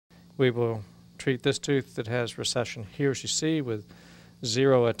We will treat this tooth that has recession here, as you see, with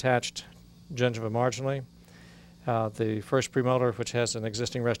 0 attached gingiva marginally. The first premolar, which has an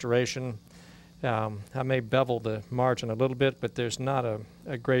existing restoration, I may bevel the margin a little bit, but there's not a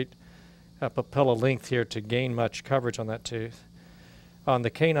great papilla length here to gain much coverage on that tooth. On the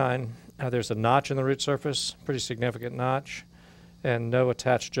canine, there's a notch in the root surface, pretty significant notch, and no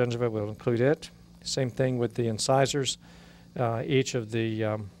attached gingiva will include it. Same thing with the incisors. Each of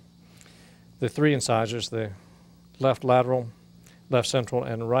the 3 incisors, the left lateral, left central,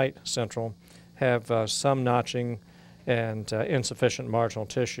 and right central, have some notching and insufficient marginal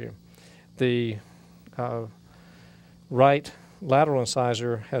tissue. The right lateral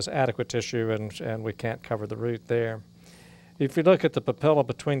incisor has adequate tissue, and we can't cover the root there. If you look at the papilla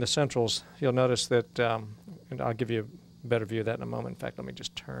between the centrals, you'll notice that, and I'll give you a better view of that in a moment. In fact, let me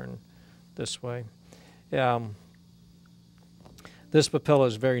just turn this way. This papilla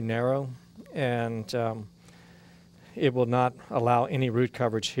is very narrow, and it will not allow any root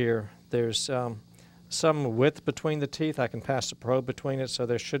coverage here. There's some width between the teeth. I can pass the probe between it, so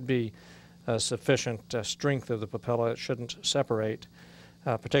there should be sufficient strength of the papilla. It shouldn't separate,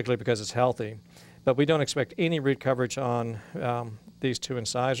 particularly because it's healthy. But we don't expect any root coverage on these 2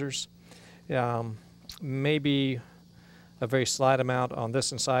 incisors. Maybe a very slight amount on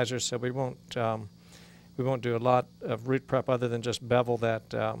this incisor, so we won't do a lot of root prep other than just bevel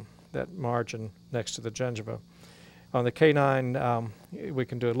that margin next to the gingiva. On the canine, we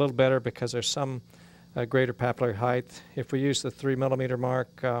can do a little better because there's some greater papillary height. If we use the 3 millimeter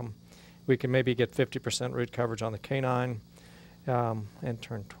mark, we can maybe get 50% root coverage on the canine. And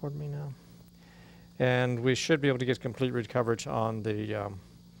turn toward me now. And we should be able to get complete root coverage on the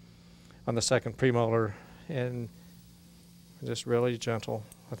second premolar, and just really gentle.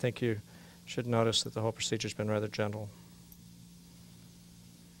 I think you should notice that the whole procedure's been rather gentle.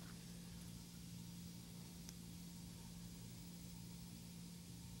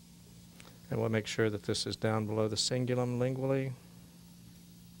 And we'll make sure that this is down below the cingulum lingually.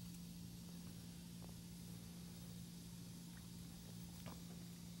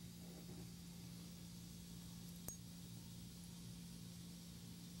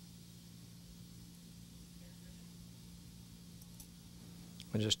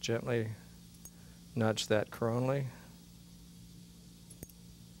 And just gently nudge that coronally.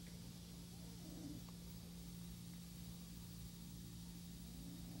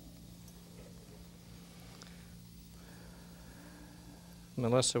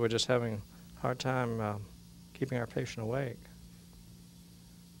 Melissa, we're just having a hard time keeping our patient awake.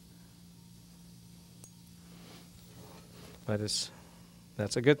 But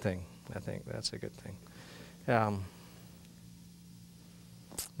that's a good thing. I think that's a good thing.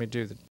 We do the